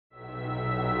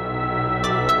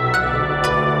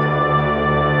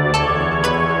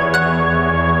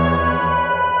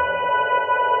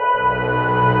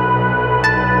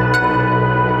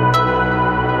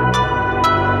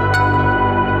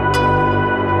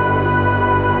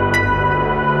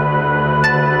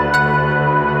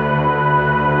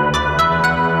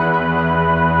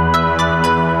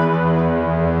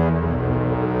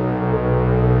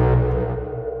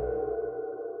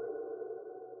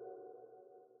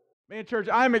Man, church,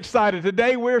 I'm excited.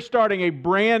 Today we're starting a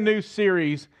brand new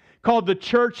series called The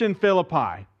Church in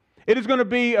Philippi. It is going to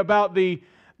be about the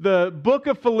book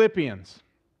of Philippians.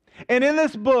 And in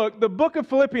this book, the book of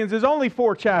Philippians is only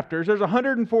 4 chapters. There's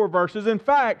 104 verses. In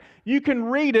fact, you can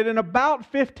read it in about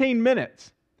 15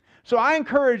 minutes. So I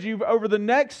encourage you over the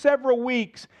next several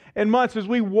weeks and months as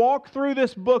we walk through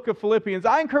this book of Philippians,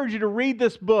 I encourage you to read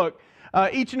this book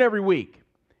each and every week.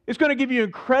 It's going to give you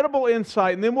incredible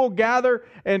insight, and then we'll gather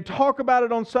and talk about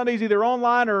it on Sundays, either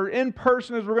online or in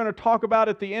person, as we're going to talk about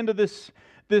at the end of this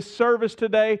service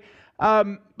today.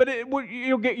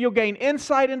 You'll gain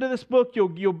insight into this book.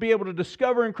 You'll be able to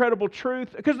discover incredible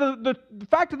truth. Because the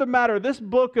fact of the matter, this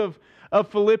book of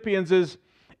Philippians is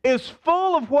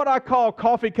full of what I call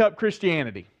coffee cup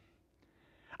Christianity.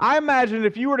 I imagine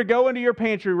if you were to go into your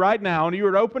pantry right now and you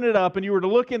were to open it up and you were to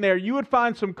look in there, you would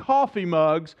find some coffee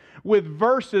mugs with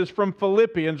verses from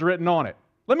Philippians written on it.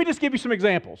 Let me just give you some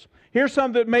examples. Here's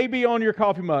some that may be on your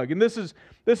coffee mug. And let's just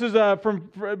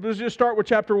start with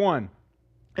chapter 1.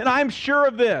 And I'm sure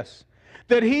of this,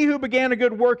 that he who began a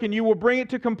good work in you will bring it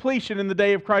to completion in the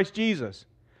day of Christ Jesus.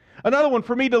 Another one,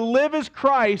 for me to live is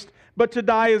Christ, but to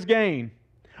die is gain.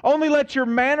 Only let your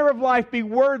manner of life be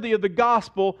worthy of the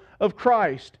gospel of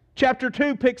Christ. Chapter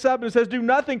 2 picks up and says, do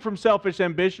nothing from selfish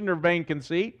ambition or vain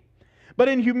conceit, but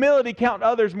in humility count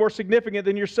others more significant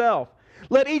than yourself.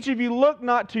 Let each of you look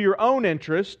not to your own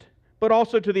interest, but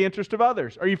also to the interest of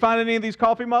others. Are you finding any of these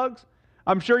coffee mugs?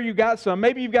 I'm sure you got some.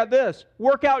 Maybe you've got this.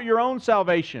 Work out your own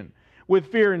salvation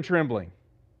with fear and trembling.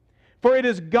 For it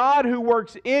is God who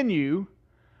works in you,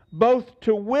 both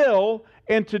to will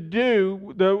and to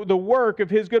do the work of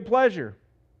His good pleasure.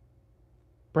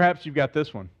 Perhaps you've got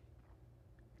this one.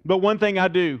 But one thing I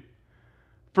do,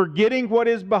 forgetting what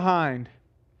is behind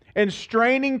and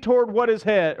straining toward what is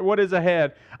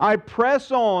ahead, I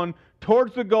press on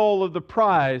towards the goal of the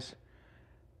prize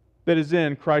that is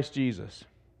in Christ Jesus.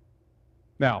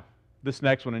 Now, this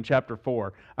next one in chapter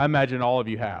 4, I imagine all of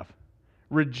you have.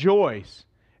 Rejoice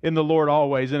in the Lord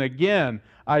always. And again,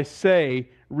 I say,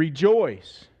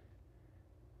 rejoice.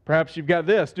 Perhaps you've got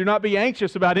this. Do not be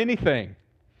anxious about anything,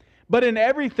 but in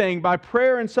everything, by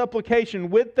prayer and supplication,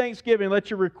 with thanksgiving, let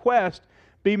your request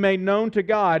be made known to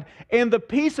God. And the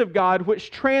peace of God,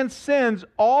 which transcends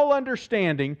all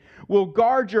understanding, will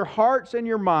guard your hearts and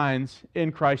your minds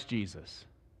in Christ Jesus.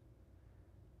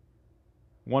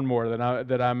 One more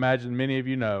that I imagine many of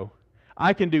you know.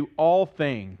 I can do all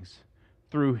things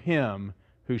through Him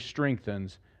who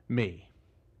strengthens me.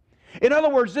 In other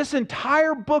words, this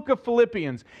entire book of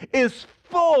Philippians is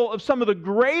full of some of the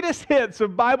greatest hits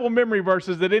of Bible memory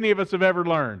verses that any of us have ever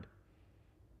learned.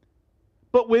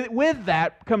 But with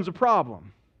that comes a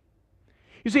problem.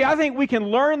 You see, I think we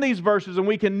can learn these verses and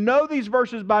we can know these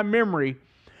verses by memory,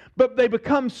 but they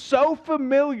become so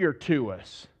familiar to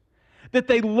us that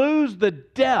they lose the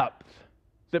depth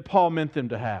that Paul meant them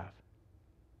to have.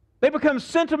 They become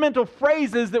sentimental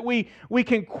phrases that we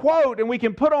can quote and we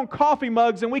can put on coffee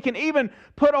mugs and we can even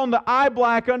put on the eye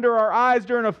black under our eyes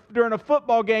during a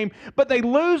football game, but they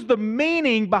lose the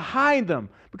meaning behind them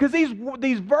because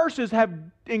these verses have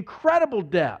incredible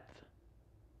depth.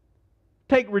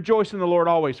 Take rejoice in the Lord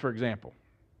always, for example.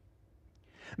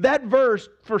 That verse,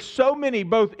 for so many,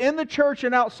 both in the church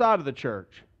and outside of the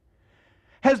church,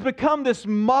 has become this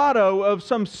motto of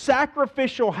some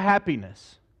sacrificial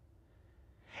happiness.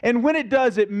 And when it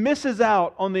does, it misses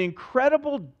out on the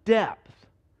incredible depth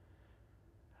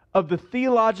of the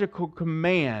theological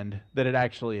command that it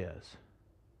actually is.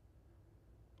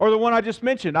 Or the one I just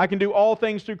mentioned, I can do all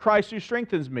things through Christ who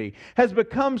strengthens me, has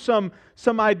become some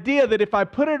idea that if I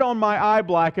put it on my eye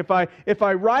black, if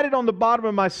I write it on the bottom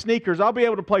of my sneakers, I'll be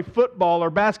able to play football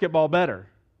or basketball better.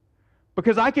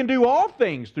 Because I can do all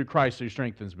things through Christ who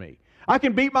strengthens me. I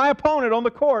can beat my opponent on the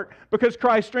court because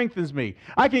Christ strengthens me.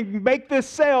 I can make this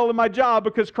sale in my job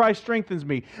because Christ strengthens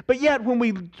me. But yet, when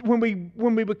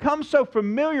we become so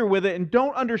familiar with it and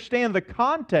don't understand the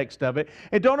context of it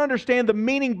and don't understand the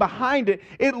meaning behind it,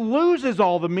 it loses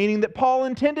all the meaning that Paul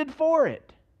intended for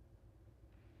it.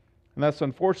 And that's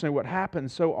unfortunately what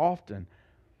happens so often.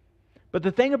 But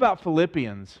the thing about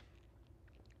Philippians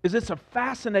is it's a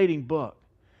fascinating book.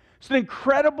 It's an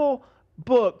incredible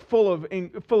book full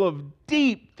of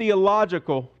deep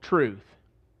theological truth.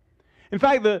 In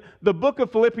fact, the book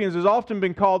of Philippians has often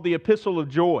been called the Epistle of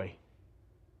Joy.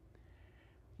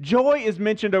 Joy is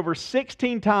mentioned over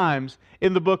 16 times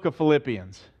in the book of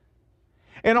Philippians.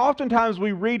 And oftentimes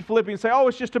we read Philippians and say, oh,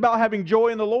 it's just about having joy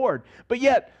in the Lord. But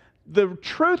yet, the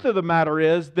truth of the matter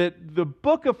is that the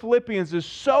book of Philippians is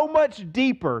so much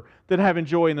deeper than having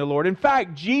joy in the Lord. In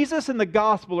fact, Jesus and the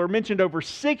gospel are mentioned over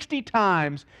 60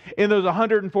 times in those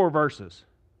 104 verses.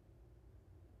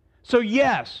 So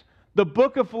yes, the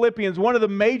book of Philippians, one of the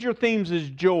major themes is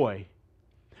joy.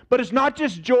 But it's not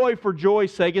just joy for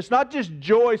joy's sake. It's not just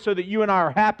joy so that you and I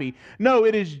are happy. No,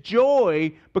 it is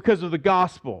joy because of the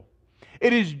gospel.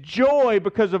 It is joy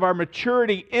because of our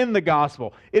maturity in the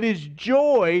gospel. It is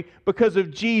joy because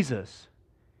of Jesus.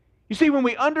 You see, when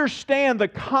we understand the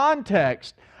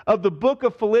context of the book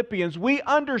of Philippians, we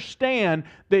understand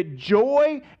that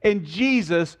joy and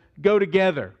Jesus go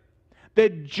together.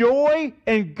 That joy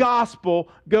and gospel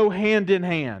go hand in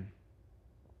hand.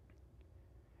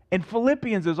 And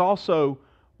Philippians is also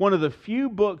one of the few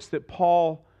books that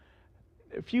a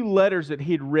few letters that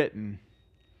he'd written,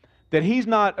 that he's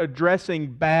not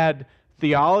addressing bad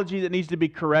theology that needs to be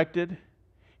corrected.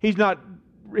 He's not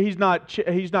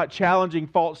challenging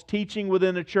false teaching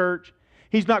within the church.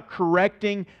 He's not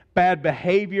correcting bad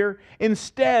behavior.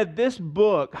 Instead, this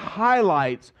book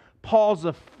highlights Paul's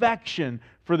affection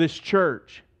for this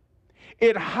church.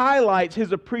 It highlights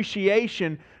his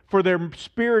appreciation for their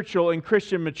spiritual and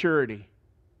Christian maturity.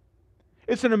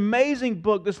 It's an amazing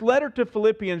book. This letter to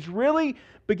Philippians really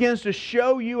begins to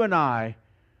show you and I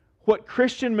what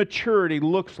Christian maturity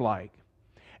looks like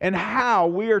and how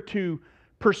we are to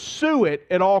pursue it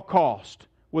at all cost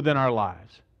within our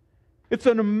lives. It's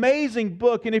an amazing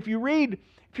book, and if you read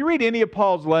any of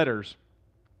Paul's letters,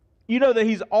 you know that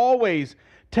he's always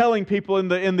telling people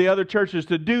in the other churches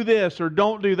to do this or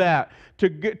don't do that,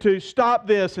 to stop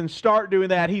this and start doing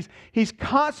that. He's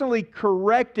constantly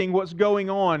correcting what's going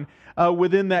on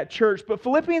within that church. But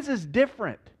Philippians is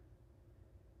different.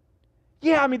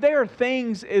 Yeah, I mean, there are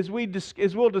things, as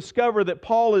we'll discover, that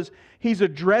Paul he's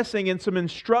addressing in some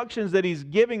instructions that he's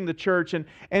giving the church.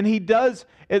 And he does,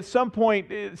 at some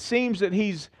point, it seems that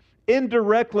he's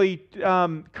indirectly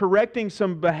correcting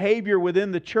some behavior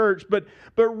within the church. But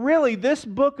really, this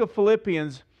book of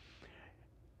Philippians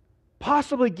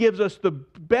possibly gives us the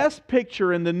best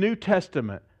picture in the New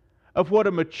Testament of what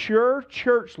a mature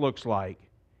church looks like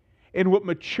and what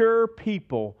mature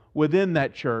people within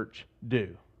that church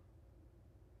do.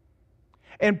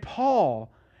 And Paul,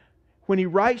 when he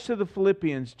writes to the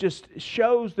Philippians, just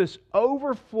shows this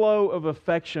overflow of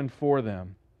affection for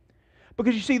them.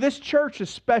 Because you see, this church is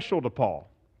special to Paul.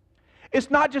 It's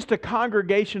not just a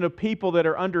congregation of people that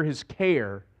are under his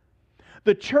care.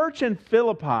 The church in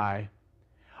Philippi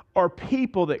are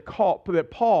people that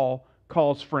Paul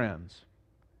calls friends.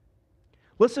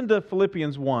 Listen to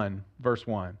Philippians 1, verse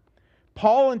 1.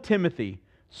 Paul and Timothy,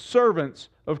 servants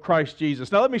of Christ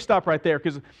Jesus. Now let me stop right there,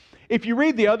 because if you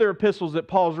read the other epistles that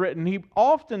Paul's written, he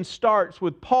often starts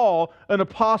with Paul, an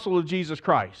apostle of Jesus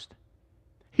Christ.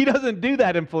 He doesn't do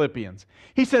that in Philippians.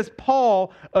 He says,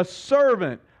 Paul, a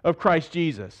servant of Christ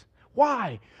Jesus.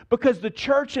 Why? Because the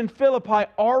church in Philippi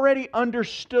already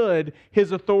understood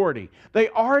his authority. They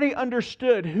already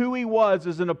understood who he was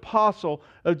as an apostle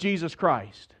of Jesus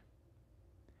Christ.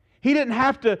 He didn't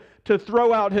have to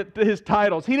throw out his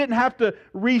titles. He didn't have to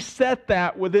reset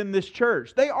that within this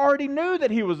church. They already knew that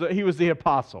he was the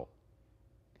apostle.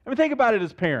 I mean, think about it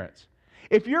as parents.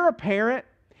 If you're a parent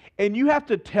and you have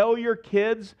to tell your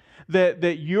kids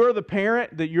that you're the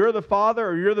parent, that you're the father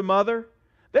or you're the mother,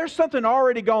 there's something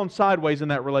already gone sideways in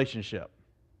that relationship.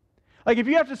 Like if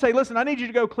you have to say, listen, I need you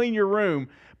to go clean your room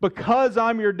because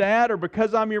I'm your dad or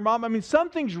because I'm your mom. I mean,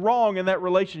 something's wrong in that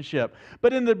relationship.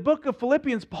 But in the book of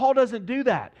Philippians, Paul doesn't do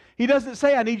that. He doesn't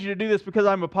say, I need you to do this because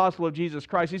I'm an apostle of Jesus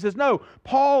Christ. He says, no,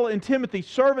 Paul and Timothy,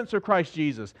 servants of Christ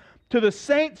Jesus, to the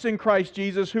saints in Christ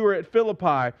Jesus who are at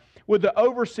Philippi with the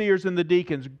overseers and the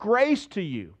deacons, grace to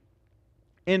you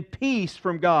and peace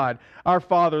from God, our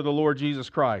Father, the Lord Jesus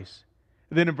Christ.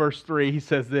 Then in verse 3, he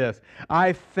says this,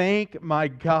 I thank my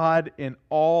God in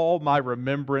all my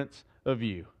remembrance of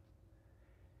you.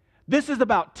 This is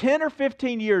about 10 or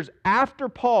 15 years after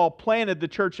Paul planted the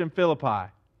church in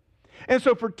Philippi. And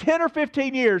so for 10 or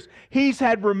 15 years, he's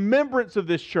had remembrance of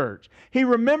this church. He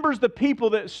remembers the people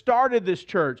that started this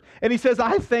church. And he says,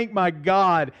 I thank my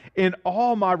God in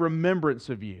all my remembrance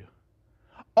of you.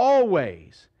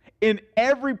 Always, in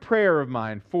every prayer of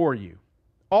mine for you.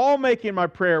 All making my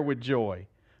prayer with joy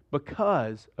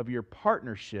because of your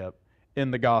partnership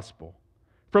in the gospel.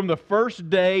 From the first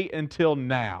day until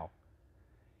now.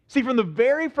 See, from the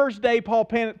very first day Paul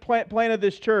planted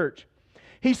this church,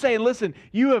 he's saying, listen,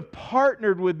 you have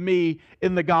partnered with me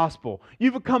in the gospel.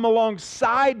 You've come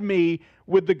alongside me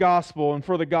with the gospel and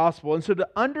for the gospel. And so to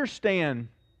understand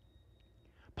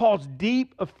Paul's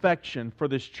deep affection for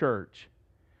this church,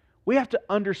 we have to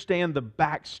understand the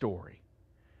backstory.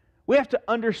 We have to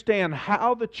understand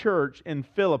how the church in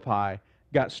Philippi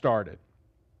got started.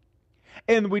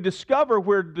 And we discover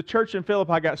where the church in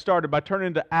Philippi got started by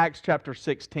turning to Acts chapter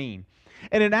 16.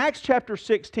 And in Acts chapter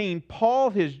 16, Paul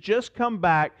has just come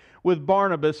back with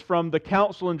Barnabas from the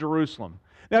council in Jerusalem.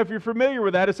 Now, if you're familiar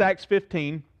with that, it's Acts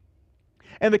 15.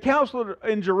 And the council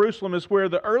in Jerusalem is where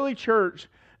the early church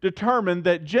determined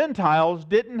that Gentiles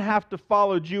didn't have to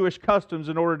follow Jewish customs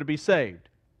in order to be saved.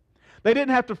 They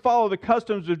didn't have to follow the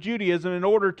customs of Judaism in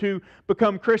order to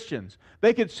become Christians.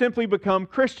 They could simply become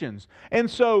Christians. And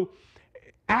so,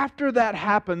 after that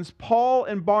happens, Paul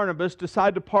and Barnabas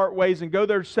decide to part ways and go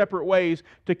their separate ways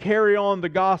to carry on the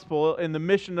gospel and the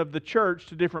mission of the church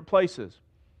to different places.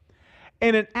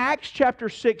 And in Acts chapter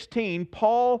 16,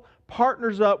 Paul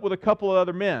partners up with a couple of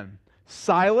other men,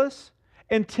 Silas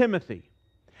and Timothy.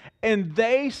 And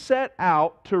they set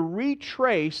out to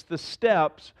retrace the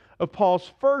steps of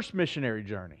Paul's first missionary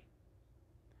journey.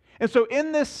 And so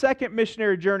in this second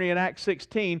missionary journey in Acts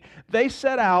 16, they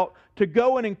set out to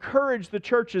go and encourage the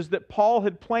churches that Paul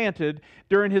had planted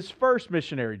during his first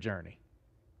missionary journey.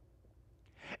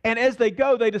 And as they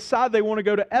go, they decide they want to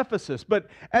go to Ephesus. But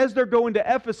as they're going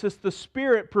to Ephesus, the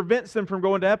Spirit prevents them from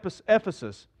going to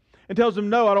Ephesus and tells them,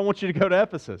 no, I don't want you to go to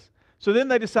Ephesus. So then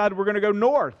they decide we're going to go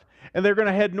north. And they're going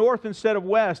to head north instead of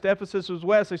west. Ephesus was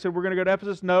west. They said, we're going to go to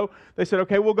Ephesus. No. They said,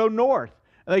 okay, we'll go north.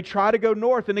 And they try to go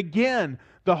north. And again,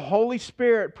 the Holy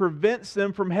Spirit prevents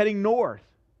them from heading north.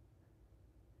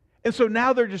 And so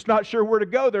now they're just not sure where to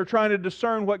go. They're trying to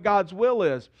discern what God's will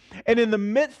is. And in the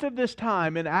midst of this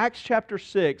time, in Acts chapter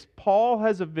 6, Paul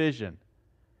has a vision.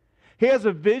 He has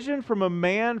a vision from a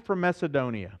man from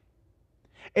Macedonia.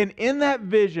 And in that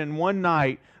vision, one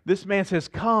night, this man says,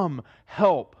 come,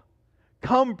 help.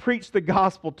 Come preach the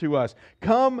gospel to us.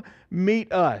 Come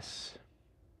meet us.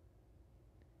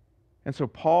 And so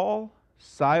Paul,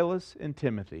 Silas, and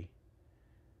Timothy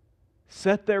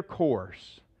set their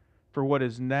course for what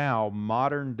is now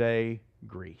modern-day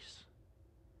Greece.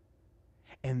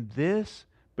 And this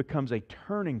becomes a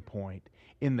turning point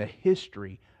in the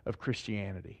history of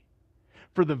Christianity.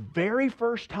 For the very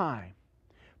first time,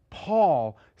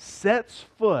 Paul sets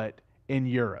foot in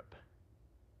Europe.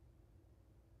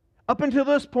 Up until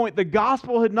this point, the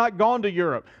gospel had not gone to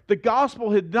Europe. The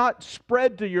gospel had not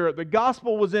spread to Europe. The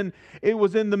gospel was in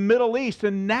the Middle East.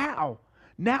 And now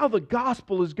the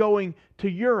gospel is going to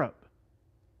Europe.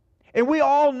 And we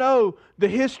all know the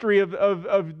history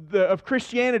of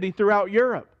Christianity throughout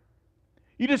Europe.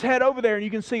 You just head over there and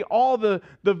you can see all the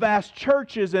vast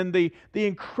churches and the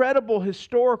incredible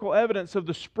historical evidence of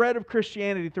the spread of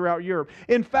Christianity throughout Europe.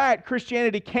 In fact,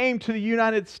 Christianity came to the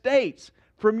United States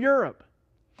from Europe.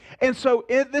 And so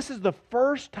this is the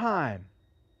first time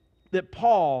that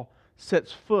Paul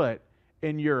sets foot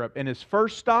in Europe. And his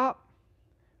first stop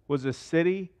was the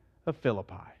city of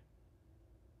Philippi.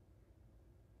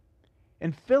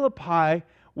 And Philippi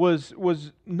was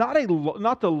not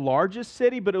the largest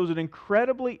city, but it was an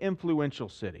incredibly influential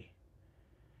city.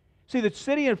 See, the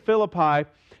city in Philippi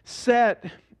sat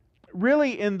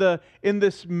really in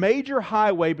this major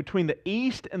highway between the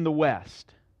east and the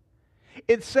west.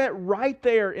 It sat right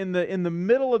there in the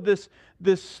middle of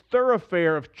this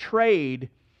thoroughfare of trade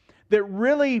that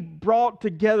really brought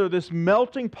together this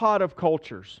melting pot of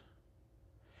cultures.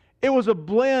 It was a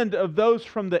blend of those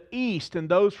from the east and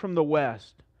those from the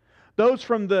west. Those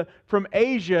from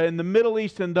Asia and the Middle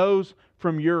East and those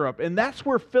from Europe. And that's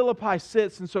where Philippi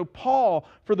sits. And so Paul,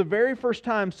 for the very first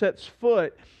time, sets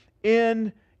foot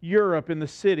in Europe, in the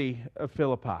city of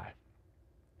Philippi.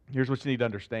 Here's what you need to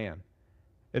understand.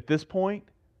 At this point,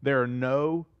 there are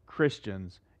no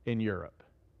Christians in Europe.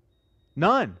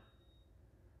 None.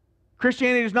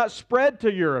 Christianity has not spread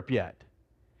to Europe yet.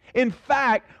 In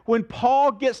fact, when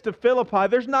Paul gets to Philippi,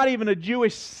 there's not even a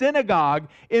Jewish synagogue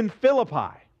in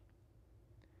Philippi.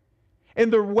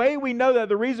 And the way we know that,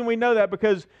 the reason we know that,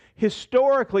 because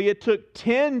historically it took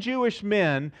 10 Jewish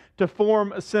men to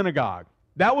form a synagogue.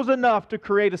 That was enough to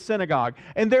create a synagogue.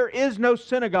 And there is no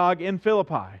synagogue in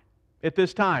Philippi at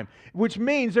this time, which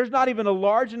means there's not even a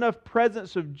large enough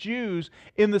presence of Jews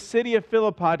in the city of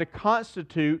Philippi to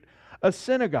constitute a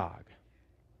synagogue.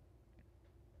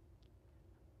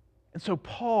 And so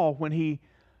Paul, when he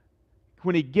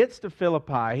gets to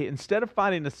Philippi, instead of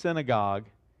finding a synagogue,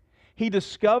 he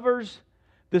discovers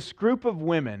this group of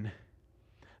women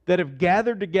that have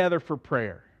gathered together for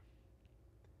prayer.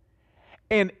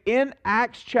 And in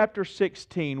Acts chapter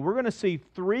 16, we're going to see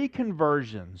 3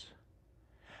 conversions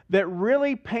that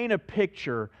really paint a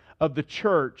picture of the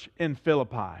church in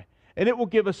Philippi And it will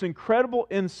give us incredible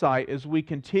insight as we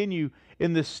continue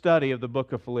in this study of the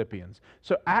book of Philippians.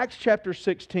 So Acts chapter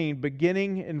 16,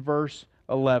 beginning in verse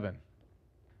 11.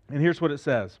 And here's what it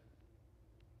says.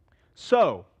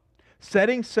 So,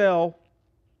 setting sail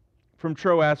from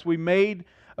Troas, we made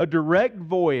a direct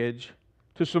voyage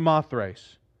to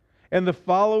Samothrace, and the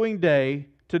following day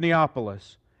to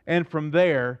Neapolis, and from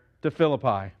there to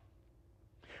Philippi,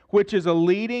 which is a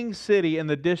leading city in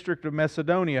the district of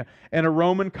Macedonia and a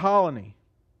Roman colony.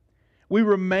 We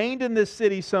remained in this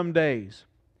city some days,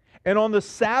 and on the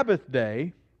Sabbath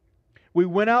day, we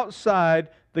went outside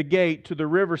the gate to the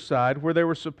riverside where there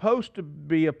was supposed to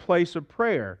be a place of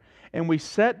prayer, and we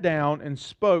sat down and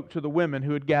spoke to the women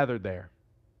who had gathered there.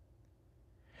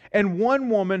 And one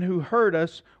woman who heard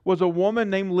us was a woman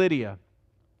named Lydia,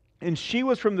 and she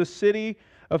was from the city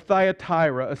of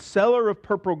Thyatira, a seller of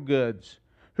purple goods,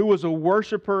 who was a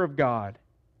worshiper of God.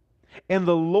 And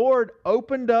the Lord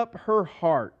opened up her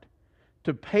heart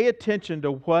to pay attention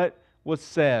to what was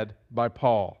said by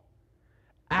Paul.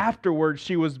 Afterwards,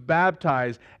 she was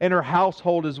baptized, and her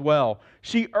household as well.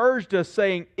 She urged us,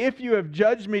 saying, "If you have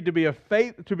judged me to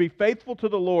be faithful to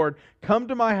the Lord, come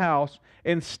to my house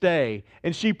and stay."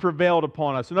 And she prevailed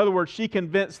upon us. In other words, she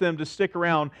convinced them to stick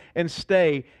around and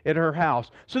stay at her house.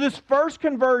 So this first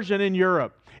conversion in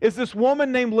Europe is this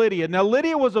woman named Lydia. Now,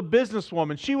 Lydia was a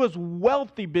businesswoman. She was a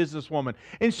wealthy businesswoman.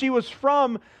 And she was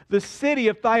from the city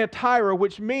of Thyatira,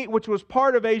 which was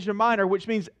part of Asia Minor, which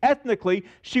means ethnically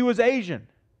she was Asian.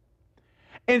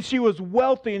 And she was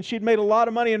wealthy, and she'd made a lot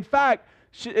of money. In fact,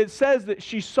 it says that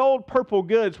she sold purple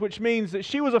goods, which means that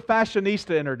she was a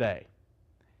fashionista in her day.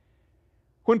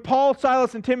 When Paul,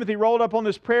 Silas, and Timothy rolled up on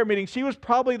this prayer meeting, she was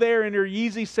probably there in her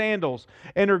Yeezy sandals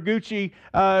and her Gucci,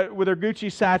 with her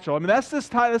Gucci satchel. I mean, that's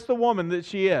the woman that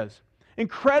she is.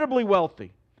 Incredibly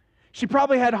wealthy. She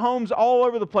probably had homes all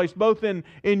over the place, both in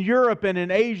Europe and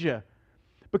in Asia,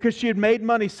 because she had made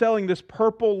money selling this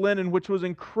purple linen, which was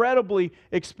incredibly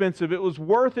expensive. It was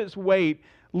worth its weight,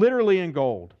 literally in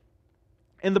gold.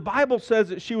 And the Bible says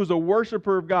that she was a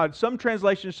worshiper of God. Some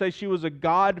translations say she was a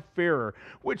God-fearer,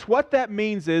 which what that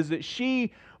means is that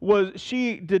she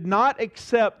did not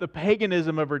accept the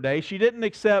paganism of her day. She didn't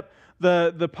accept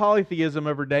the polytheism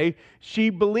of her day. She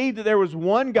believed that there was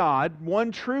one God,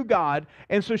 one true God,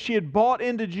 and so she had bought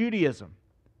into Judaism.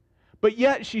 But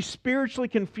yet she's spiritually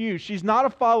confused. She's not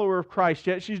a follower of Christ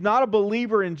yet. She's not a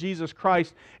believer in Jesus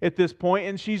Christ at this point.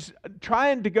 And she's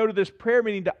trying to go to this prayer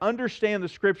meeting to understand the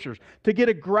Scriptures, to get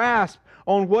a grasp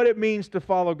on what it means to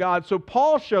follow God. So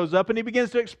Paul shows up and he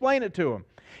begins to explain it to them.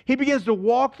 He begins to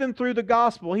walk them through the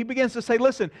gospel. He begins to say,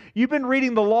 listen, you've been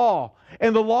reading the law,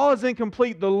 and the law is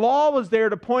incomplete. The law was there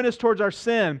to point us towards our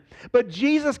sin, but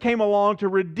Jesus came along to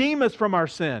redeem us from our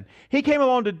sin. He came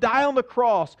along to die on the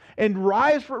cross and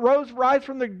rise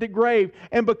from the grave,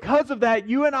 and because of that,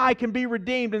 you and I can be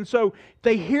redeemed. And so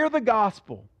they hear the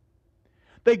gospel.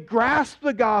 They grasp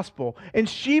the gospel, and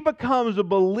she becomes a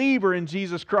believer in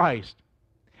Jesus Christ.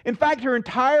 In fact, her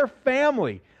entire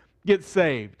family gets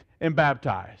saved and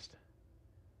baptized.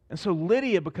 And so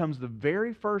Lydia becomes the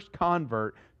very first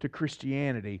convert to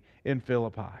Christianity in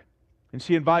Philippi. And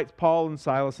she invites Paul and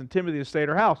Silas and Timothy to stay at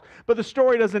her house. But the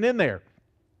story doesn't end there.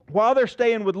 While they're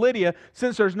staying with Lydia,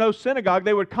 since there's no synagogue,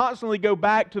 they would constantly go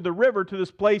back to the river to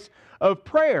this place of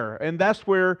prayer. And that's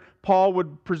where Paul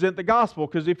would present the gospel.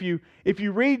 Because if you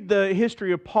read the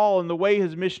history of Paul and the way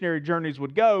his missionary journeys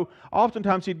would go,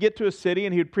 oftentimes he'd get to a city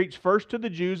and he would preach first to the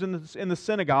Jews in the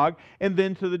synagogue and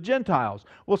then to the Gentiles.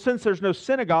 Well, since there's no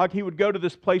synagogue, he would go to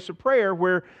this place of prayer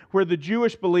where the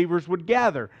Jewish believers would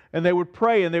gather. And they would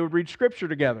pray and they would read Scripture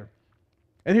together.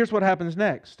 And here's what happens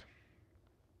next.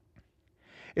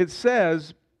 It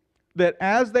says that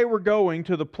as they were going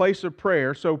to the place of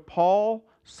prayer, so Paul,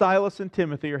 Silas, and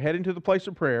Timothy are heading to the place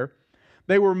of prayer,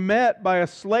 they were met by a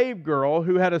slave girl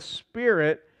who had a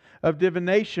spirit of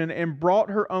divination and brought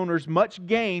her owners much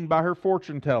gain by her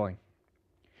fortune-telling.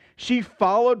 She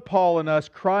followed Paul and us,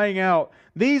 crying out,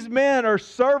 "These men are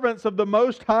servants of the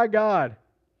Most High God,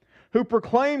 who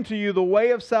proclaim to you the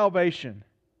way of salvation."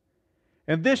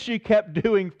 And this she kept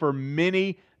doing for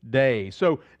many days.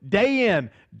 So day in,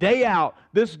 day out,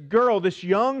 this girl, this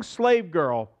young slave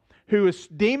girl who is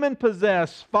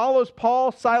demon-possessed, follows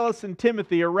Paul, Silas, and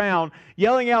Timothy around,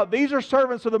 yelling out, "These are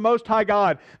servants of the Most High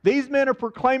God. These men are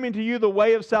proclaiming to you the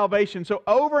way of salvation." So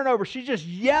over and over, she's just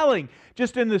yelling,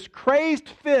 just in this crazed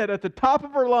fit at the top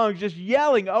of her lungs, just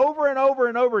yelling over and over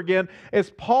and over again as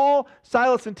Paul,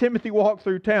 Silas, and Timothy walk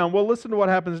through town. Well, listen to what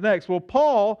happens next. Well,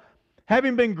 Paul,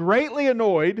 having been greatly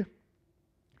annoyed,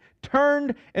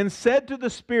 turned and said to the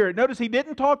spirit, notice he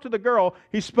didn't talk to the girl,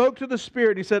 he spoke to the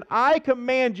spirit. He said, I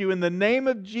command you in the name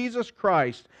of Jesus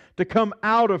Christ to come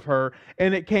out of her.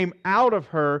 And it came out of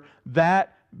her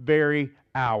that very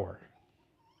hour.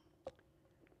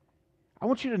 I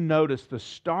want you to notice the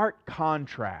stark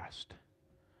contrast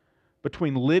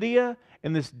between Lydia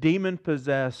and this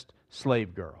demon-possessed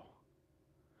slave girl.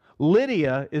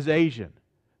 Lydia is Asian.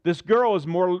 This girl is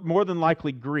more than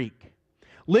likely Greek.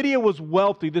 Lydia was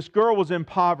wealthy. This girl was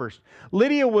impoverished.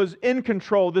 Lydia was in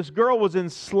control. This girl was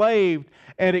enslaved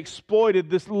and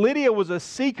exploited. Lydia was a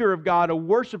seeker of God, a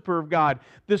worshiper of God.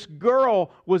 This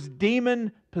girl was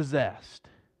demon-possessed.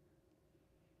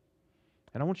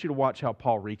 And I want you to watch how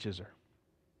Paul reaches her.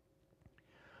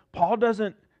 Paul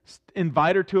doesn't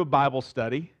invite her to a Bible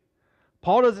study.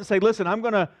 Paul doesn't say, listen, I'm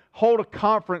going to hold a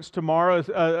conference tomorrow,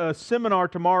 a seminar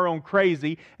tomorrow on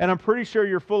crazy, and I'm pretty sure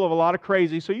you're full of a lot of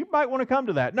crazy, so you might want to come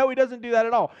to that. No, he doesn't do that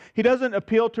at all. He doesn't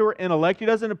appeal to her intellect. He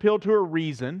doesn't appeal to her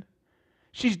reason.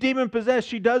 She's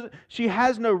demon-possessed. She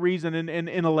has no reason and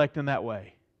intellect in that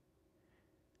way.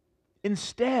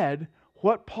 Instead,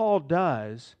 what Paul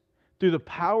does through the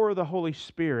power of the Holy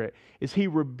Spirit is he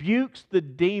rebukes the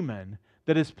demon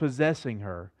that is possessing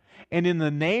her, and in the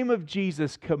name of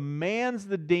Jesus commands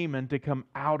the demon to come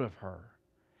out of her.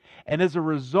 And as a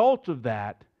result of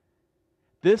that,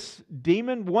 this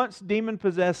once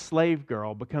demon-possessed slave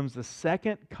girl becomes the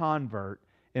second convert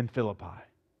in Philippi.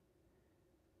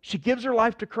 She gives her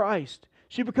life to Christ.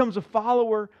 She becomes a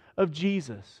follower of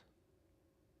Jesus.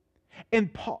 And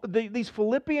these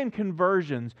Philippian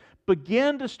conversions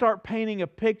begin to start painting a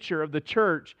picture of the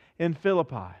church in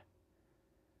Philippi.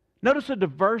 Notice the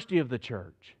diversity of the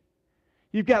church.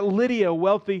 You've got Lydia, a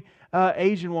wealthy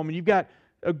Asian woman. You've got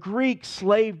a Greek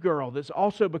slave girl that's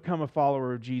also become a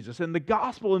follower of Jesus. And the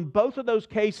gospel in both of those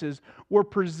cases were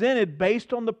presented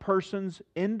based on the person's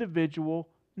individual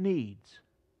needs.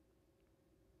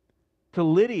 To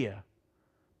Lydia,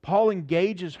 Paul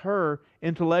engages her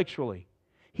intellectually.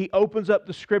 He opens up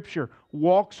the Scripture,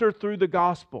 walks her through the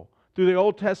gospel, through the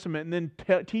Old Testament, and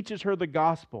then teaches her the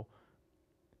gospel.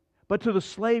 But to the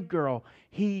slave girl,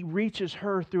 he reaches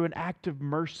her through an act of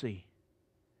mercy,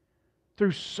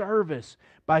 through service,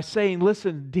 by saying,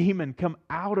 listen, demon, come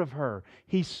out of her.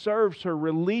 He serves her,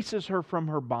 releases her from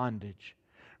her bondage,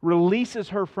 releases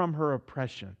her from her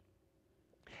oppression.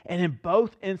 And in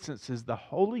both instances, the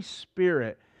Holy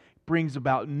Spirit brings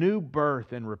about new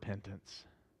birth and repentance.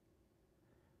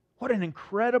 What an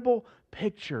incredible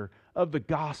picture of the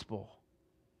gospel,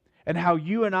 and how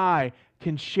you and I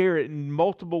can share it in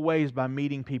multiple ways by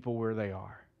meeting people where they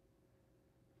are.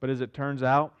 But as it turns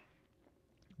out,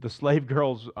 the slave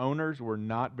girl's owners were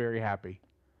not very happy.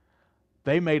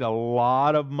 They made a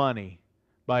lot of money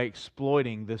by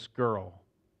exploiting this girl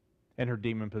and her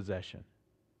demon possession.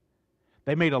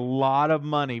 They made a lot of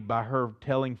money by her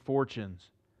telling fortunes.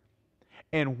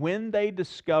 And when they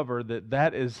discover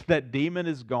that demon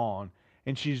is gone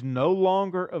and she's no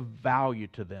longer of value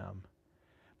to them,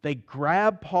 they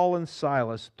grab Paul and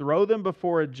Silas, throw them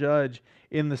before a judge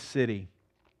in the city,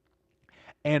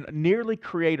 and nearly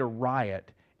create a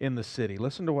riot in the city.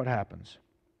 Listen to what happens.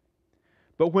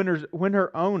 But when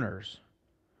her owners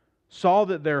saw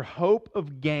that their hope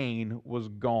of gain was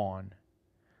gone,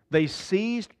 they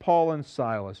seized Paul and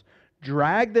Silas,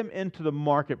 dragged them into the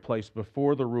marketplace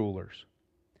before the rulers.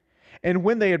 And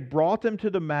when they had brought them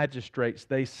to the magistrates,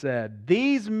 they said,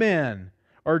 "These men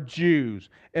are Jews,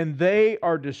 and they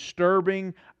are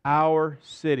disturbing our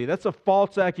city." That's a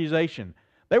false accusation.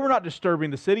 They were not disturbing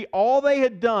the city. All they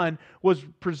had done was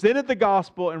presented the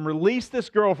gospel and released this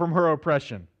girl from her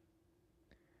oppression.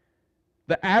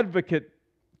 The advocate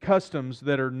customs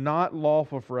that are not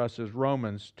lawful for us as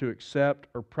Romans to accept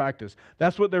or practice.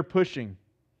 That's what they're pushing.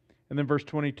 And then verse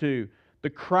 22, the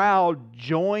crowd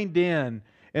joined in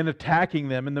attacking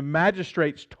them, and the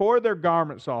magistrates tore their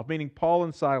garments off, meaning Paul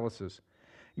and Silas's,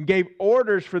 and gave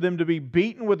orders for them to be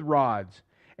beaten with rods.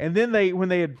 And then when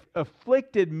they had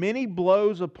afflicted many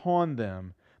blows upon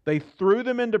them, they threw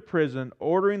them into prison,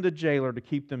 ordering the jailer to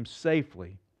keep them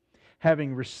safely.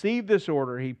 Having received this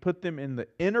order, he put them in the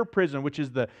inner prison, which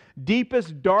is the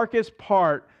deepest, darkest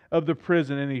part of the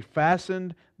prison, and he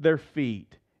fastened their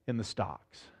feet in the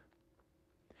stocks.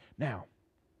 Now,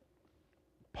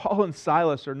 Paul and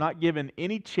Silas are not given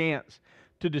any chance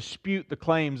to dispute the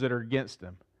claims that are against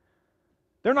them.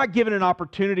 They're not given an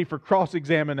opportunity for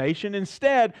cross-examination.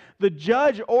 Instead, the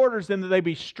judge orders them that they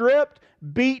be stripped,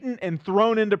 beaten, and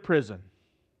thrown into prison.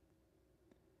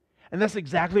 And that's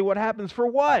exactly what happens. For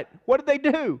what? What did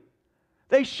they do?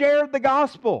 They shared the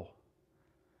gospel.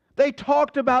 They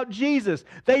talked about Jesus.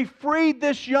 They freed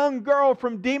this young girl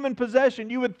from demon possession.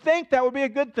 You would think that would be a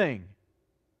good thing.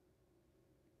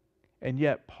 And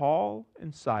yet Paul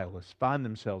and Silas find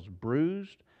themselves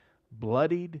bruised,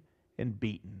 bloodied, and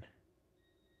beaten.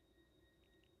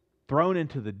 Thrown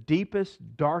into the deepest,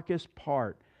 darkest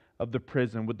part of the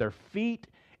prison with their feet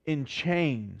in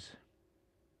chains,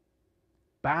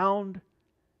 bound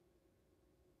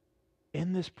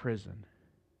in this prison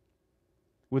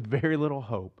with very little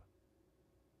hope.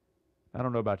 I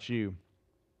don't know about you,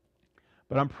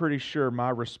 but I'm pretty sure my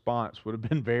response would have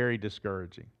been very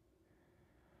discouraging.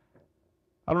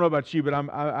 I don't know about you, but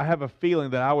I have a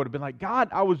feeling that I would have been like, God,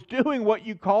 I was doing what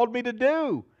you called me to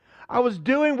do. I was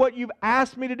doing what you've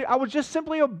asked me to do. I was just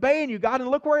simply obeying you, God, and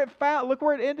look where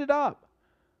it ended up.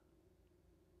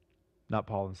 Not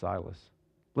Paul and Silas.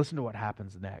 Listen to what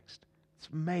happens next. It's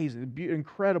amazing,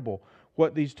 incredible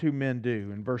what these two men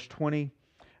do. In verse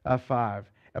 25,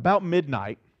 about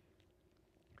midnight,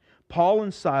 Paul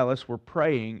and Silas were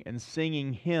praying and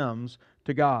singing hymns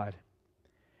to God,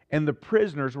 and the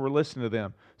prisoners were listening to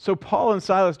them. So Paul and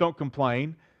Silas don't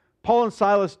complain. Paul and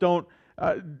Silas don't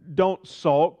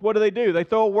sulk. What do? They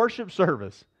throw a worship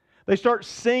service. They start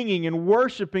singing and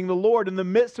worshiping the Lord in the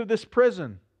midst of this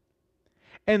prison.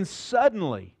 And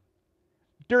suddenly,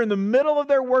 during the middle of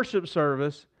their worship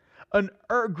service,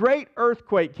 a great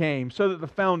earthquake came so that the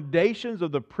foundations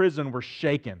of the prison were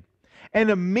shaken. And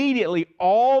immediately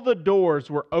all the doors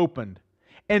were opened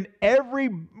and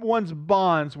everyone's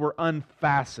bonds were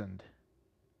unfastened.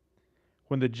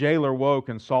 When the jailer woke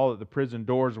and saw that the prison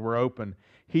doors were open,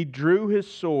 he drew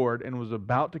his sword and was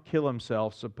about to kill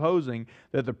himself, supposing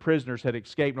that the prisoners had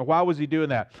escaped. Now, why was he doing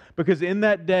that? Because in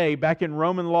that day, back in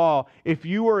Roman law, if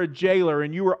you were a jailer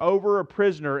and you were over a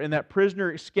prisoner and that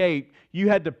prisoner escaped, you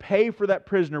had to pay for that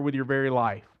prisoner with your very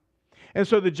life. And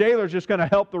so the jailer is just going to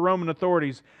help the Roman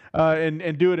authorities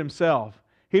and do it himself.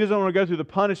 He doesn't want to go through the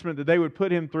punishment that they would put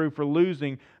him through for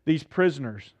losing these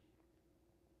prisoners.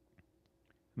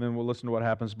 And then we'll listen to what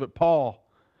happens. But Paul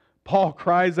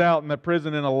cries out in the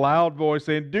prison in a loud voice,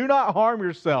 saying, "Do not harm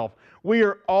yourself. We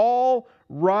are all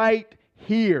right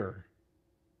here."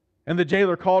 And the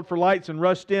jailer called for lights and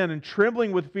rushed in, and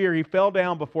trembling with fear, he fell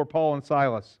down before Paul and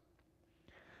Silas.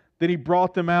 Then he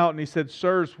brought them out, and he said,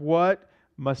 "Sirs, what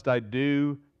must I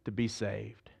do to be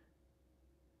saved?"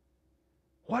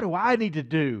 What do I need to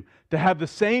do to have the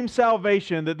same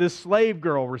salvation that this slave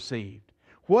girl received?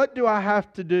 What do I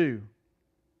have to do?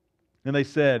 And they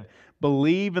said,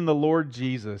 "Believe in the Lord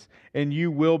Jesus, and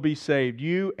you will be saved,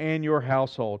 you and your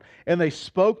household." And they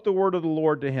spoke the word of the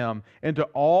Lord to him and to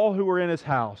all who were in his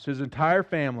house, his entire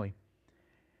family.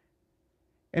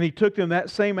 And he took them that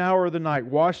same hour of the night,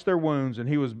 washed their wounds, and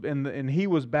he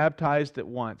was baptized at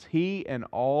once, he and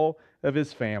all of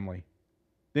his family.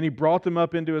 Then he brought them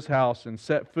up into his house and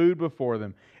set food before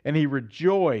them, and he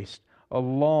rejoiced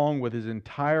along with his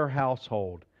entire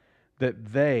household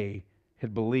that they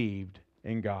had believed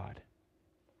in God.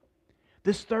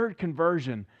 This third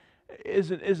conversion is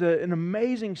an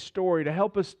amazing story to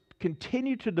help us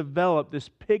continue to develop this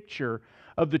picture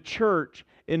of the church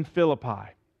in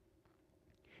Philippi.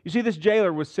 You see, this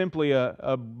jailer was simply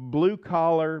a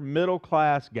blue-collar,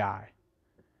 middle-class guy.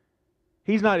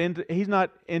 He's not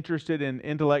interested in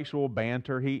intellectual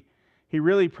banter. He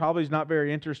really probably is not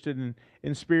very interested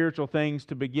in spiritual things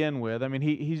to begin with. I mean,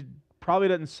 he probably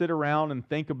doesn't sit around and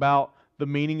think about the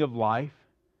meaning of life.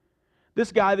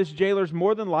 This jailer is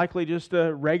more than likely just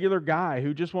a regular guy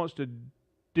who just wants to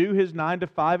do his 9 to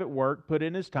 5 at work, put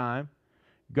in his time,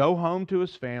 go home to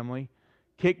his family,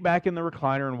 kick back in the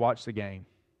recliner and watch the game.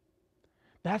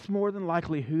 That's more than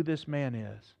likely who this man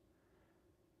is.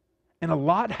 And a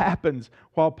lot happens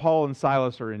while Paul and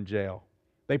Silas are in jail.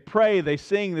 They pray, they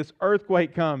sing, this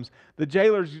earthquake comes. The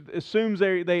jailer assumes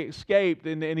they escaped,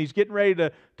 and he's getting ready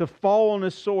to fall on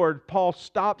his sword. Paul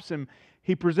stops him.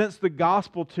 He presents the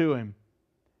gospel to him.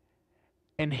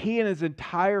 And he and his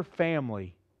entire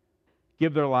family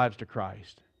give their lives to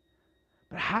Christ.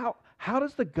 But how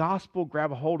does the gospel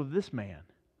grab a hold of this man?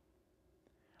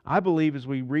 I believe as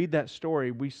we read that story,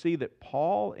 we see that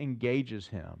Paul engages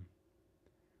him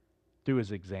through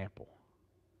his example.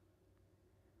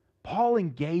 Paul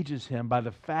engages him by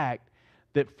the fact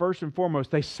that first and foremost,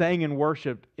 they sang and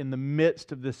worshiped in the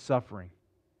midst of this suffering.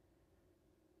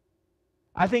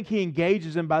 I think he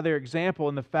engages them by their example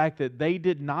in the fact that they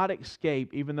did not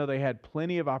escape even though they had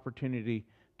plenty of opportunity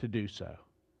to do so.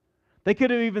 They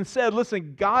could have even said,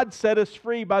 "Listen, God set us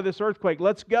free by this earthquake.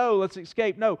 Let's go, let's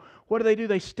escape." No, what do?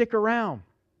 They stick around.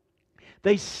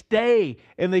 They stay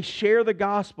and they share the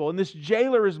gospel. And this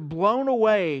jailer is blown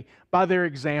away by their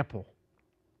example.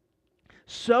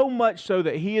 So much so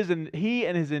that he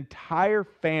and his entire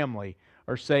family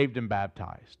are saved and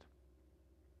baptized.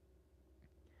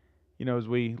 You know, as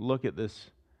we look at these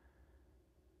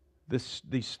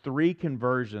three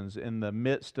conversions in the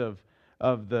midst of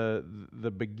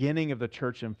the beginning of the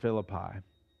church in Philippi,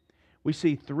 we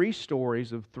see three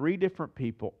stories of three different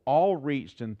people, all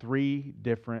reached in three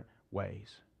different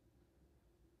ways.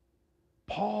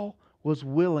 Paul was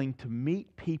willing to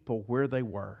meet people where they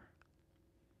were.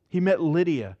 He met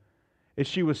Lydia as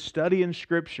she was studying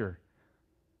Scripture.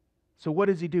 So what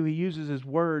does he do? He uses his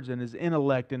words and his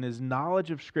intellect and his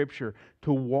knowledge of Scripture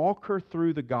to walk her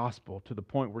through the gospel to the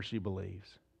point where she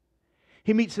believes.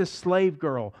 He meets this slave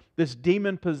girl, this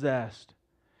demon-possessed,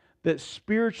 that's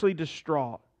spiritually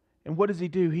distraught. And what does he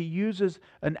do? He uses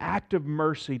an act of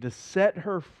mercy to set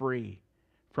her free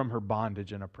from her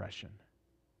bondage and oppression.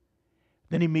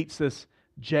 Then he meets this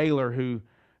jailer who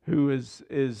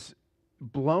is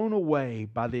blown away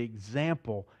by the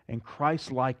example and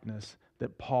Christ-likeness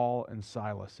that Paul and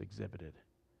Silas exhibited.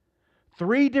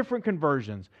 Three different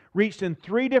conversions, reached in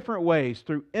three different ways,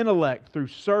 through intellect, through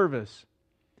service,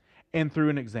 and through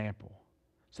an example.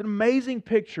 It's an amazing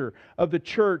picture of the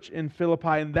church in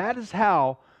Philippi, and that is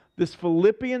how this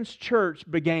Philippians church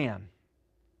began.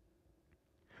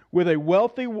 With a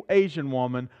wealthy Asian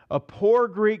woman, a poor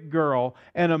Greek girl,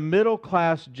 and a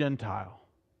middle-class Gentile.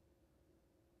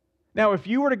 Now, if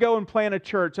you were to go and plant a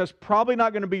church, that's probably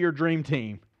not going to be your dream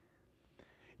team.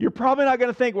 You're probably not going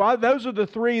to think, well, those are the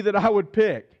three that I would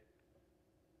pick.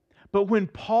 But when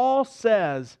Paul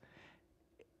says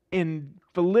in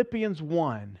Philippians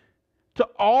 1, to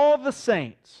all the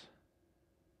saints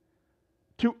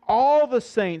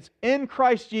in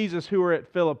Christ Jesus who are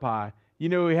at Philippi, you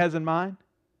know who he has in mind?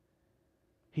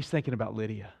 He's thinking about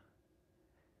Lydia.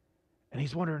 And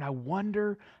he's wondering, I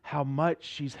wonder how much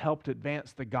she's helped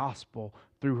advance the gospel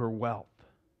through her wealth.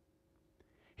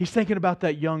 He's thinking about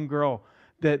that young girl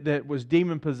that was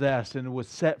demon-possessed and was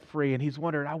set free. And he's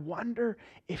wondering, I wonder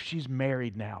if she's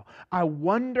married now. I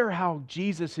wonder how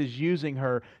Jesus is using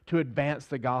her to advance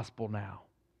the gospel now.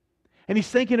 And he's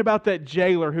thinking about that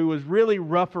jailer who was really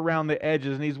rough around the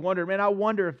edges. And he's wondering, man, I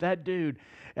wonder if that dude,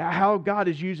 how God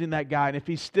is using that guy. And if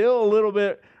he's still a little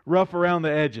bit rough around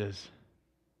the edges.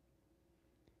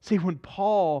 See, when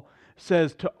Paul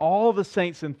says to all the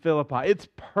saints in Philippi, it's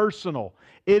personal.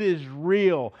 It is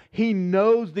real. He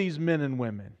knows these men and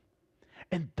women.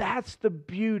 And that's the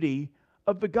beauty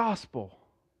of the gospel.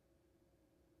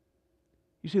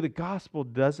 You see, the gospel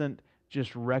doesn't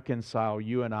just reconcile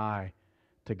you and I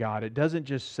to God. It doesn't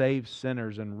just save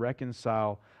sinners and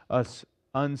reconcile us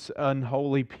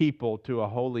unholy people to a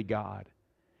holy God.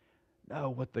 No,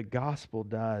 what the gospel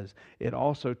does, it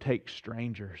also takes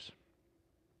strangers,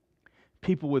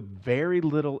 people with very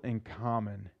little in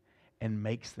common, and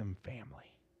makes them family.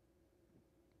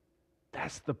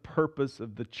 That's the purpose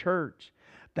of the church.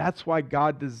 That's why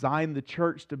God designed the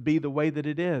church to be the way that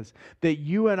it is. That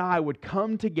you and I would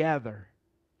come together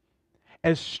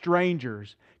as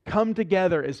strangers, come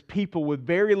together as people with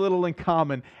very little in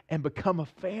common, and become a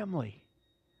family.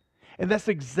 And that's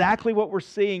exactly what we're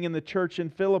seeing in the church in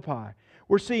Philippi.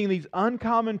 We're seeing these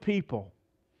uncommon people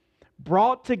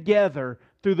brought together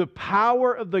through the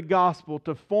power of the gospel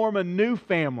to form a new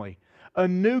family, a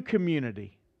new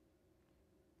community.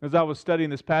 As I was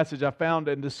studying this passage, I found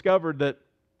and discovered that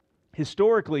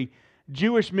historically,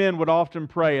 Jewish men would often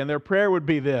pray, and their prayer would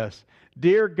be this: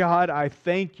 Dear God, I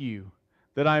thank you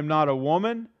that I am not a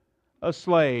woman, a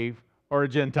slave, or a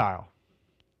Gentile.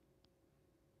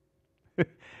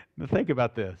 Now think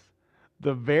about this.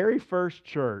 The very first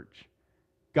church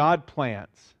God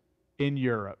plants in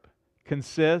Europe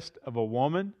consists of a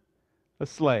woman, a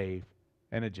slave,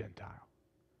 and a Gentile.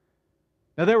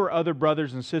 Now there were other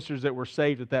brothers and sisters that were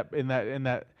saved in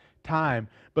that time,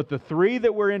 but the three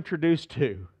that we're introduced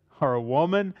to are a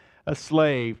woman, a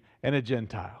slave, and a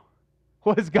Gentile.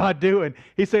 What is God doing?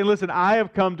 He's saying, listen, I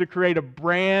have come to create a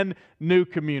brand new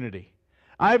community.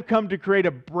 I have come to create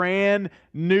a brand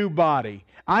new body.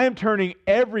 I am turning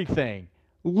everything,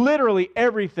 literally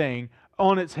everything,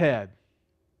 on its head.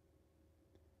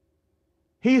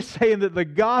 He is saying that the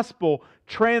gospel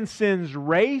transcends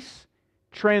race,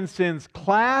 transcends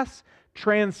class,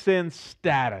 transcends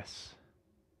status.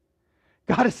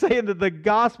 God is saying that the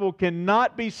gospel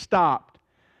cannot be stopped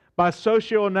by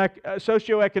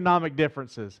socioeconomic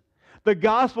differences. The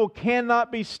gospel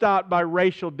cannot be stopped by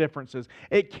racial differences.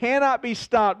 It cannot be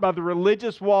stopped by the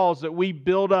religious walls that we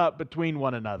build up between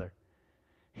one another.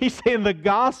 He's saying the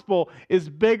gospel is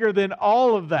bigger than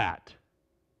all of that.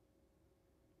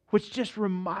 Which just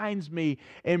reminds me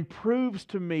and proves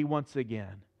to me once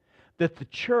again that the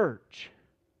church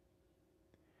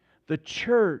The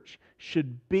church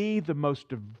should be the most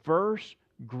diverse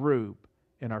group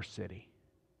in our city.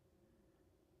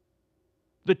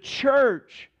 The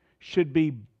church should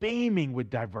be beaming with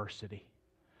diversity.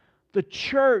 The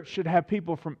church should have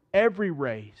people from every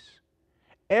race,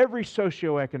 every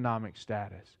socioeconomic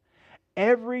status,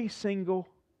 every single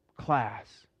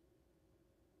class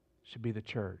should be the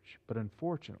church. But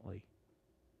unfortunately,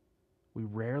 we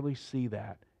rarely see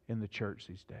that in the church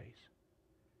these days.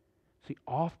 See,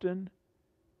 often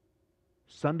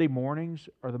Sunday mornings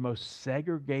are the most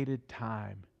segregated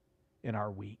time in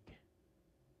our week.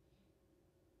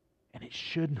 And it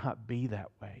should not be that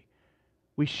way.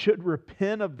 We should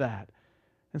repent of that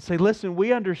and say, listen,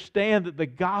 we understand that the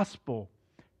gospel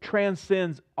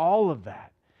transcends all of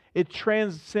that. It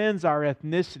transcends our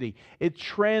ethnicity. It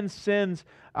transcends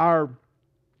our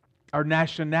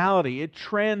nationality. It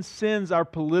transcends our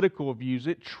political views.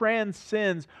 It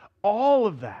transcends all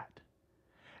of that.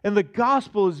 And the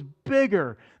gospel is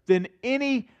bigger than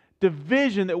any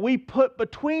division that we put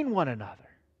between one another.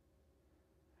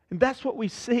 And that's what we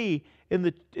see in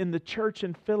the church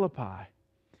in Philippi.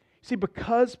 See,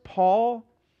 because Paul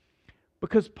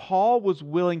was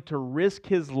willing to risk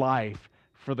his life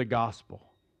for the gospel,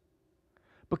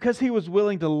 because he was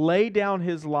willing to lay down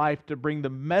his life to bring the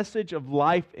message of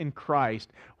life in Christ,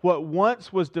 what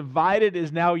once was divided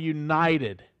is now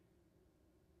united.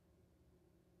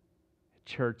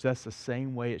 Church, that's the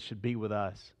same way it should be with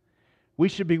us. We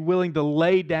should be willing to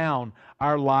lay down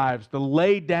our lives, to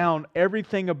lay down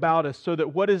everything about us so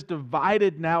that what is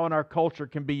divided now in our culture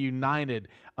can be united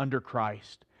under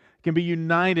Christ, can be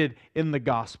united in the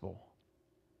gospel.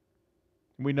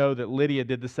 We know that Lydia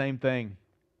did the same thing.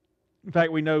 In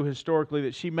fact, we know historically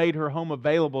that she made her home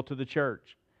available to the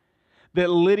church.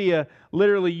 That Lydia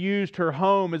literally used her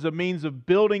home as a means of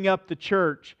building up the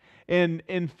church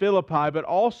in Philippi, but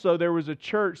also there was a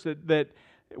church that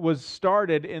was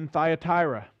started in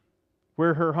Thyatira,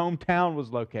 where her hometown was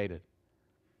located.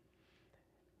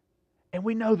 And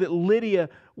we know that Lydia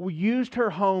used her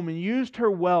home and used her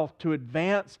wealth to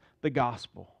advance the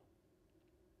gospel.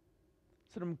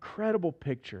 It's an incredible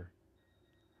picture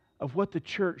of what the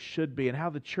church should be and how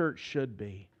the church should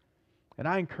be. And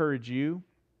I encourage you,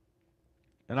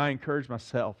 and I encourage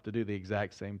myself to do the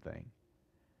exact same thing.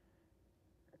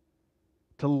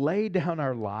 To lay down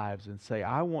our lives and say,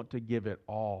 I want to give it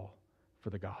all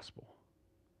for the gospel.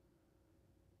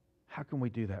 How can we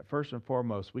do that? First and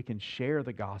foremost, we can share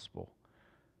the gospel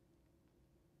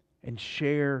and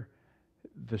share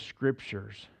the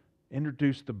Scriptures,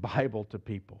 introduce the Bible to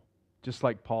people, just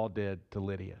like Paul did to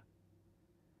Lydia.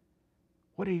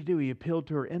 What did he do? He appealed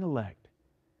to her intellect.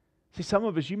 See, some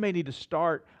of us, you may need to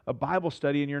start a Bible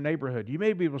study in your neighborhood. You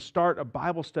may be able to start a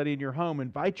Bible study in your home.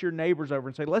 Invite your neighbors over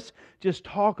and say, let's just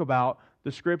talk about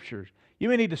the Scriptures. You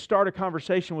may need to start a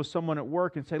conversation with someone at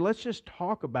work and say, let's just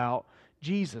talk about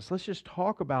Jesus. Let's just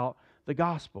talk about the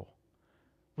gospel.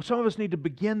 Well, some of us need to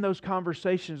begin those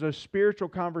conversations, those spiritual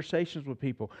conversations with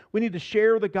people. We need to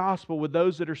share the gospel with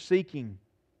those that are seeking.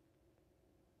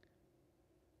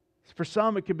 For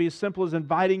some, it could be as simple as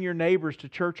inviting your neighbors to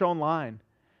church online,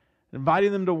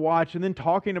 inviting them to watch, and then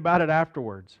talking about it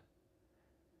afterwards.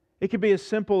 It could be as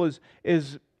simple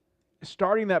as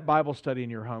starting that Bible study in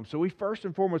your home. So first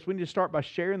and foremost, we need to start by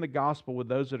sharing the gospel with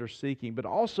those that are seeking, but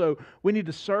also we need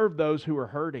to serve those who are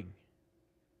hurting.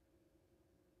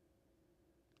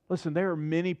 Listen, there are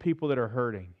many people that are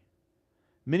hurting.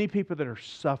 Many people that are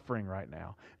suffering right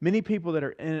now. Many people that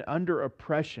are under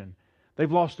oppression.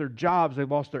 They've lost their jobs.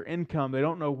 They've lost their income. They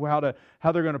don't know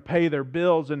how they're going to pay their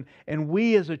bills. And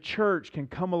we as a church can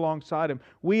come alongside them.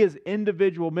 We as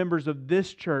individual members of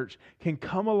this church can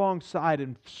come alongside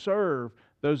and serve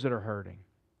those that are hurting.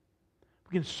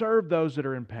 We can serve those that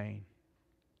are in pain.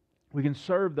 We can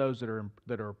serve those that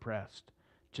are oppressed,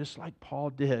 just like Paul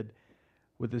did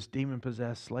with this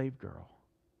demon-possessed slave girl.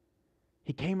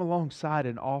 He came alongside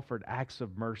and offered acts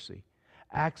of mercy,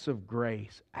 acts of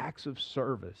grace, acts of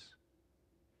service.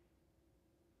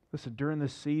 Listen, during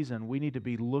this season, we need to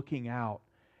be looking out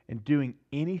and doing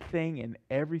anything and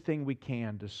everything we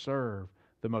can to serve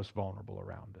the most vulnerable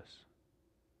around us.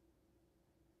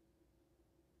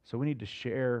 So we need to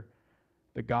share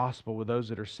the gospel with those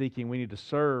that are seeking. We need to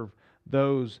serve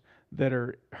those that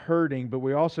are hurting, but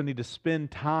we also need to spend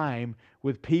time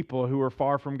with people who are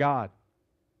far from God.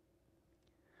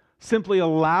 Simply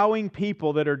allowing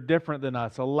people that are different than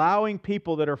us, allowing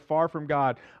people that are far from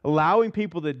God, allowing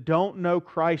people that don't know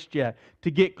Christ yet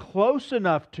to get close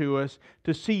enough to us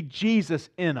to see Jesus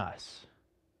in us.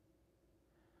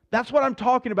 That's what I'm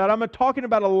talking about. I'm talking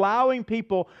about allowing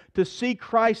people to see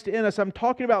Christ in us. I'm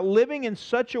talking about living in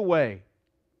such a way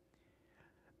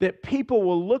that people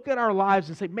will look at our lives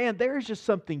and say, man, there is just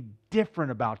something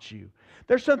different about you.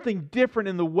 There's something different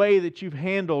in the way that you've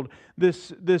handled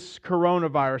this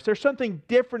coronavirus. There's something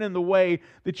different in the way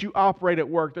that you operate at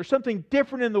work. There's something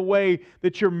different in the way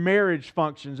that your marriage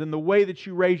functions and the way that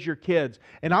you raise your kids.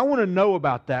 And I want to know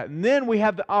about that. And then we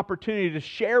have the opportunity to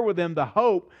share with them the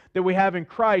hope that we have in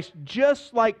Christ,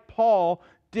 just like Paul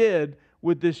did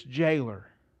with this jailer.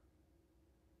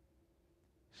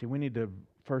 See, we need to,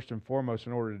 first and foremost,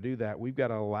 in order to do that, we've got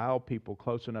to allow people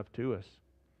close enough to us.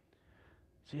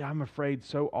 See, I'm afraid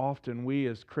so often we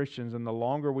as Christians, and the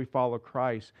longer we follow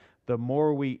Christ, the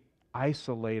more we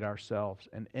isolate ourselves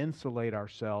and insulate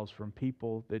ourselves from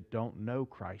people that don't know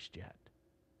Christ yet.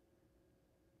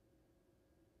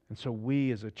 And so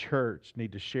we as a church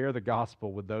need to share the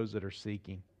gospel with those that are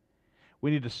seeking.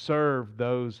 We need to serve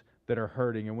those that are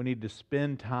hurting, and we need to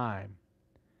spend time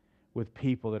with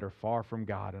people that are far from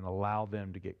God and allow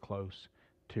them to get close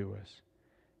to us.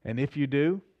 And if you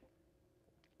do,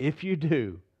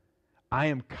 I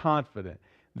am confident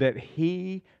that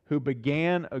He who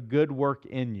began a good work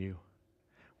in you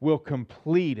will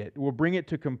complete it, will bring it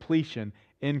to completion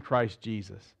in Christ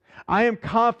Jesus. I am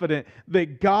confident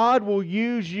that God will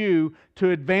use you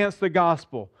to advance the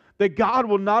gospel. That God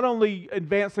will not only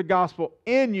advance the gospel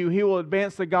in you, He will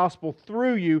advance the gospel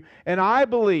through you. And I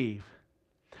believe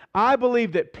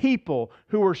that people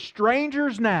who are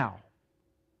strangers now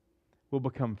will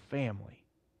become family.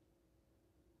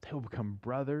 They will become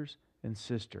brothers and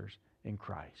sisters in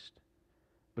Christ.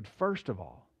 But first of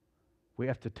all, we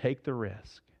have to take the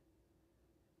risk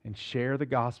and share the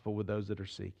gospel with those that are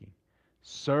seeking,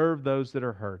 serve those that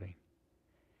are hurting,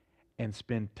 and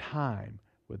spend time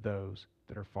with those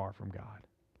that are far from God.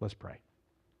 Let's pray.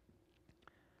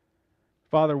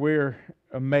 Father, we're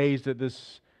amazed at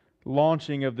this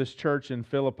launching of this church in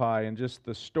Philippi and just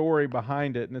the story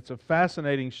behind it. And it's a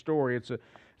fascinating story. It's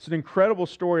an incredible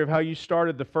story of how you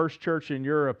started the first church in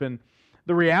Europe. And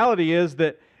the reality is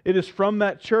that it is from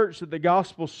that church that the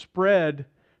gospel spread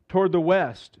toward the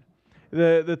West.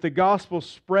 That the gospel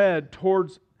spread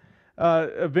towards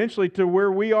eventually to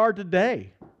where we are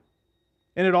today.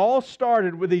 And it all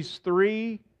started with these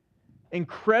three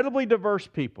incredibly diverse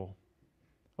people: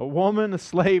 a woman, a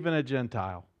slave, and a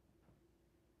Gentile.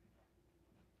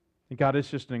 And God, it's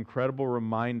just an incredible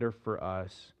reminder for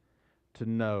us to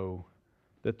know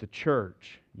that the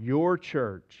church, your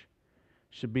church,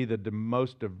 should be the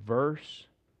most diverse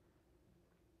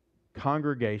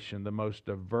congregation, the most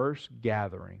diverse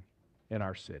gathering in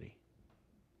our city.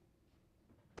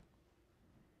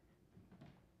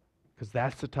 Because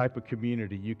that's the type of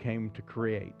community you came to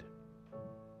create.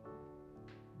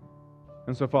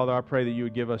 And so, Father, I pray that you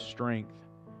would give us strength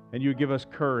and you would give us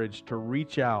courage to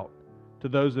reach out to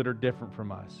those that are different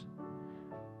from us.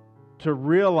 To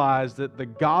realize that the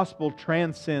gospel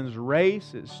transcends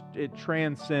race, it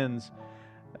transcends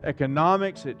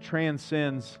economics, it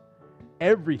transcends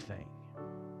everything.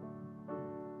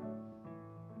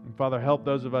 And Father, help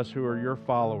those of us who are your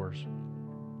followers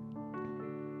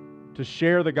to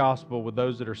share the gospel with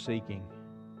those that are seeking,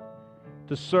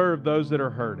 to serve those that are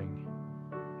hurting,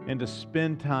 and to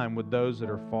spend time with those that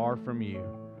are far from you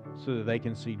so that they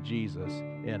can see Jesus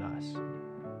in us.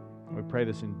 We pray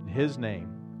this in His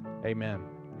name. Amen.